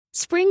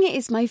Spring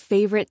is my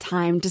favorite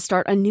time to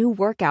start a new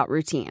workout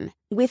routine.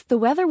 With the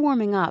weather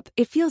warming up,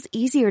 it feels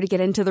easier to get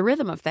into the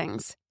rhythm of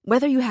things.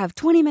 Whether you have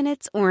 20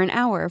 minutes or an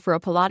hour for a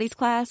Pilates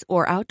class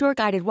or outdoor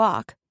guided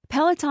walk,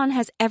 Peloton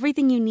has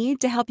everything you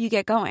need to help you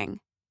get going.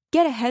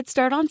 Get a head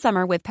start on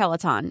summer with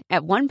Peloton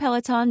at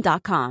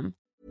onepeloton.com.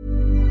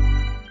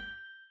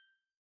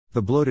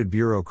 The bloated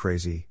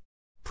bureaucracy.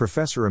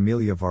 Professor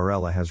Amelia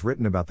Varela has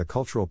written about the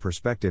cultural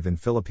perspective in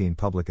Philippine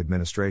public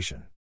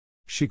administration.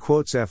 She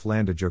quotes F.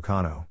 Landa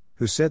Jocano,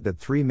 who said that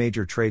three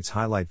major traits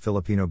highlight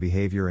Filipino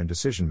behavior and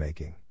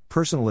decision-making: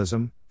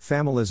 personalism,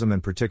 familism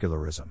and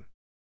particularism.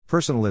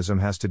 Personalism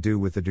has to do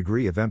with the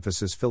degree of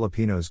emphasis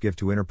Filipinos give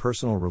to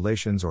interpersonal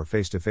relations or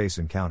face-to-face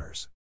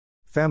encounters.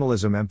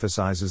 Familism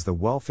emphasizes the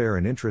welfare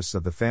and interests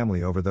of the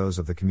family over those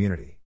of the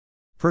community.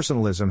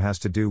 Personalism has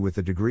to do with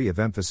the degree of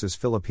emphasis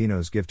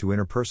Filipinos give to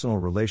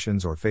interpersonal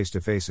relations or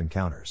face-to-face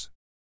encounters.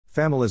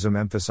 Familism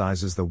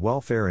emphasizes the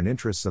welfare and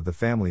interests of the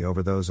family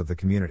over those of the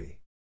community.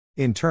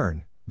 In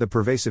turn, the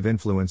pervasive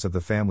influence of the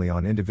family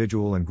on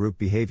individual and group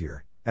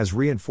behavior, as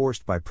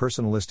reinforced by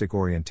personalistic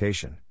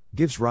orientation,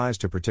 gives rise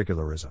to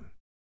particularism.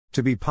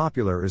 To be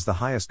popular is the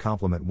highest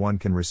compliment one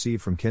can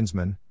receive from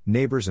kinsmen,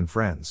 neighbors and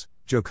friends,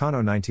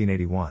 Jocano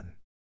 1981.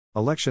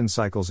 Election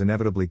cycles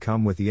inevitably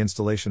come with the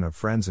installation of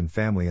friends and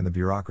family in the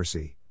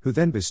bureaucracy, who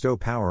then bestow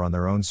power on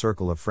their own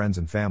circle of friends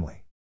and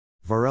family.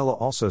 Varela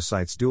also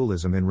cites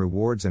dualism in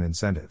rewards and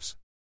incentives.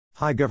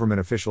 High government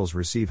officials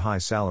receive high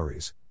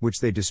salaries, which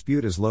they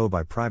dispute as low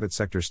by private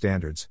sector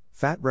standards,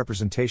 fat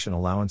representation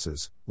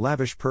allowances,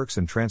 lavish perks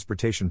and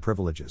transportation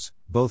privileges,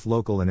 both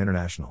local and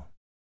international.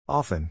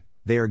 Often,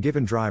 they are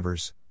given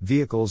drivers,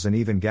 vehicles and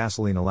even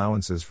gasoline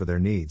allowances for their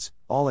needs,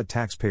 all at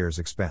taxpayers'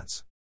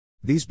 expense.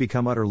 These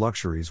become utter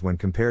luxuries when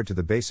compared to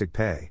the basic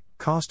pay,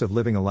 cost of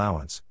living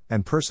allowance,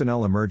 and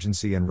personnel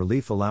emergency and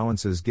relief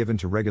allowances given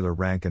to regular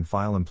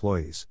rank-and-file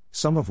employees,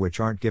 some of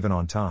which aren't given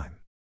on time.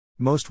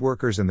 Most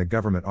workers in the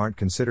government aren't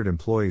considered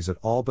employees at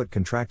all but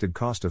contracted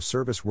cost of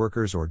service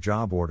workers or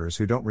job orders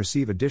who don't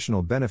receive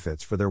additional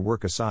benefits for their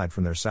work aside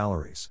from their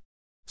salaries.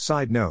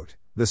 Side note,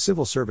 the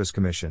Civil Service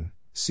Commission,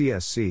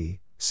 CSC,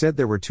 said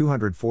there were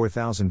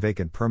 204,000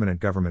 vacant permanent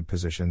government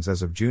positions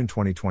as of June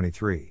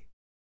 2023.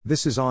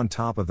 This is on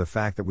top of the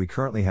fact that we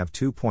currently have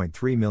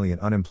 2.3 million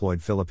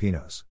unemployed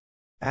Filipinos.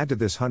 Add to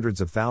this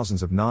hundreds of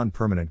thousands of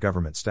non-permanent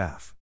government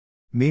staff.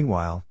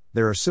 Meanwhile,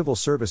 there are civil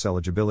service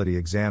eligibility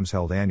exams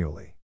held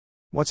annually.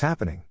 What's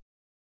happening?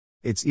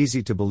 It's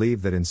easy to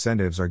believe that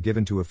incentives are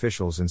given to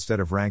officials instead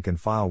of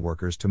rank-and-file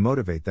workers to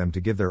motivate them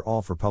to give their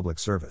all for public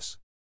service.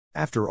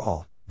 After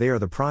all, they are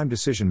the prime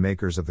decision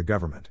makers of the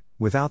government.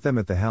 Without them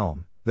at the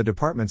helm, the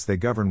departments they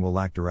govern will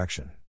lack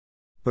direction.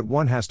 But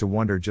one has to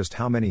wonder just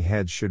how many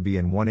heads should be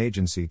in one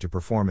agency to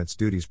perform its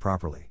duties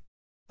properly.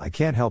 I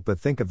can't help but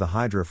think of the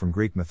Hydra from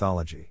Greek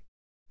mythology.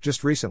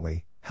 Just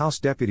recently, House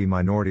Deputy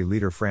Minority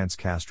Leader France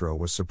Castro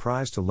was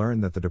surprised to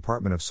learn that the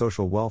Department of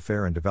Social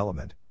Welfare and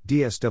Development,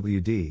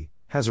 DSWD,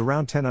 has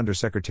around 10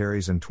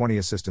 undersecretaries and 20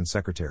 assistant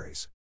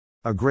secretaries.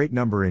 A great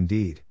number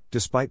indeed,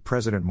 despite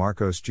President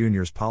Marcos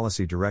Jr.'s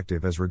policy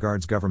directive as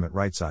regards government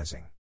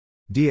right-sizing.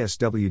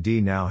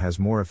 DSWD now has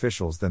more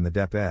officials than the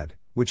DepEd,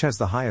 which has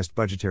the highest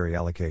budgetary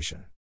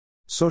allocation.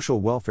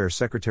 Social Welfare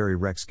Secretary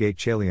Rex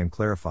Gatchalian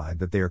clarified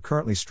that they are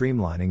currently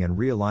streamlining and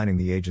realigning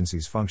the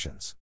agency's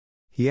functions.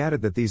 He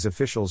added that these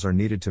officials are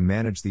needed to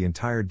manage the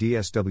entire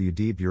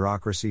DSWD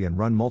bureaucracy and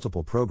run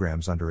multiple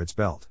programs under its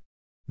belt.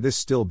 This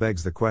still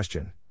begs the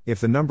question, if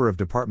the number of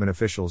department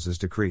officials is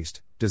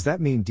decreased, does that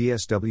mean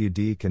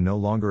DSWD can no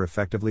longer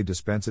effectively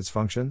dispense its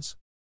functions?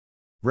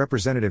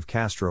 Representative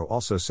Castro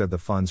also said the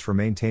funds for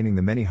maintaining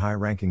the many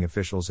high-ranking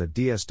officials at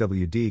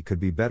DSWD could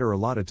be better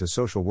allotted to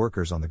social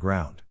workers on the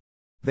ground.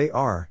 They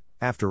are,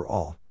 after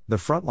all, the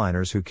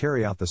frontliners who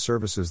carry out the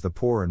services the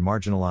poor and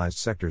marginalized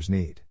sectors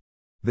need.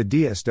 The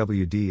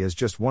DSWD is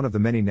just one of the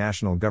many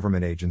national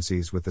government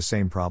agencies with the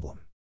same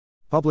problem.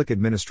 Public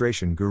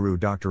administration guru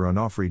Dr.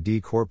 Onofre D.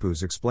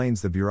 Corpus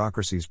explains the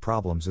bureaucracy's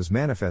problems as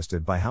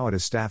manifested by how it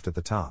is staffed at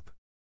the top.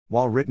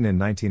 While written in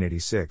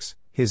 1986,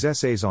 his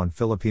essays on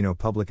Filipino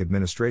public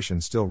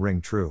administration still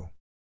ring true.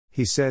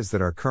 He says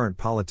that our current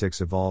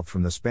politics evolved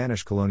from the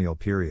Spanish colonial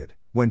period,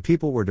 when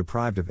people were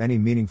deprived of any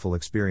meaningful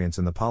experience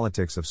in the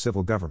politics of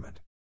civil government.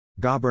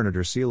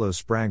 Gobernadorcillos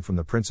sprang from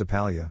the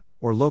Principalia,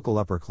 or local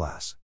upper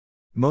class.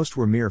 Most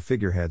were mere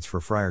figureheads for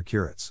friar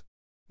curates.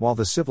 While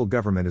the civil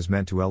government is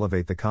meant to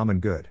elevate the common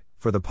good,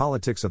 for the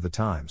politics of the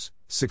times,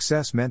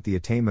 success meant the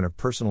attainment of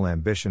personal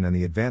ambition and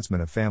the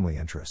advancement of family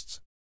interests.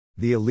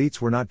 The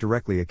elites were not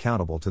directly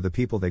accountable to the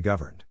people they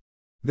governed.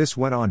 This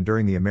went on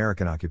during the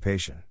American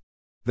occupation.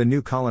 The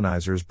new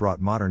colonizers brought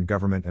modern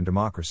government and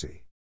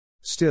democracy.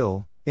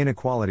 Still,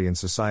 inequality in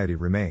society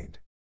remained.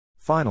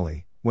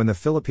 Finally, when the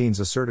Philippines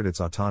asserted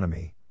its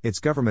autonomy, its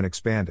government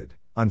expanded,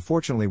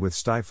 unfortunately with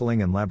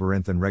stifling and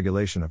labyrinthine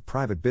regulation of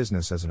private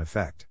business as an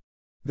effect.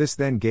 This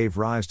then gave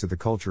rise to the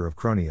culture of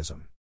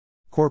cronyism.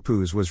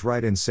 Corpus was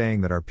right in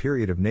saying that our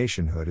period of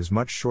nationhood is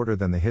much shorter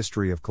than the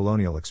history of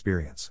colonial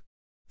experience.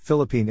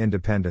 Philippine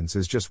independence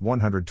is just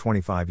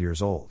 125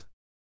 years old.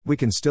 We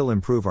can still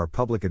improve our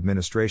public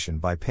administration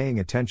by paying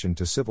attention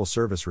to civil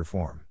service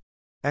reform.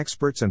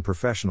 Experts and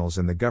professionals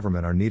in the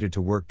government are needed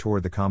to work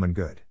toward the common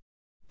good.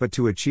 But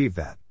to achieve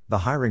that, the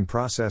hiring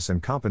process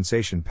and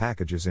compensation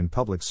packages in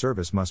public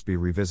service must be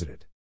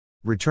revisited.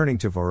 Returning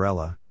to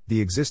Varela, the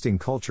existing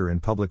culture in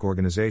public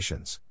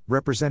organizations,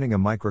 representing a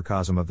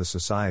microcosm of the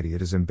society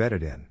it is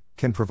embedded in,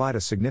 can provide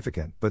a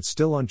significant but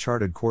still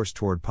uncharted course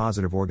toward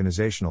positive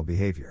organizational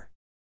behavior.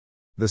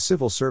 The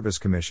Civil Service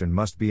Commission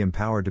must be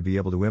empowered to be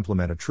able to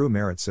implement a true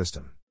merit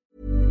system.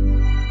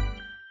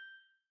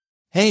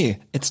 Hey,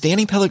 it's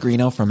Danny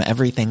Pellegrino from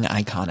Everything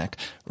Iconic.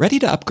 Ready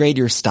to upgrade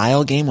your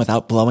style game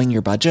without blowing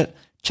your budget?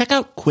 Check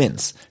out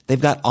Quince. They've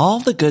got all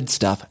the good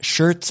stuff,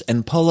 shirts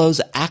and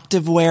polos,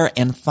 activewear,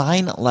 and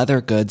fine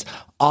leather goods,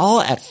 all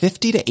at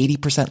 50 to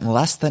 80%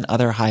 less than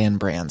other high-end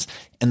brands.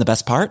 And the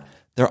best part?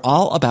 They're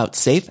all about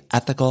safe,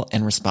 ethical,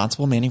 and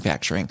responsible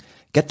manufacturing.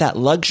 Get that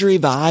luxury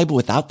vibe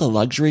without the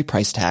luxury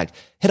price tag.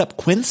 Hit up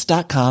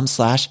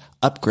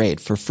quince.com/upgrade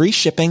for free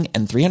shipping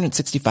and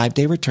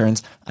 365-day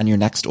returns on your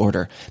next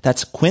order.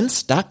 That's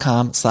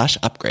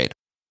quince.com/upgrade.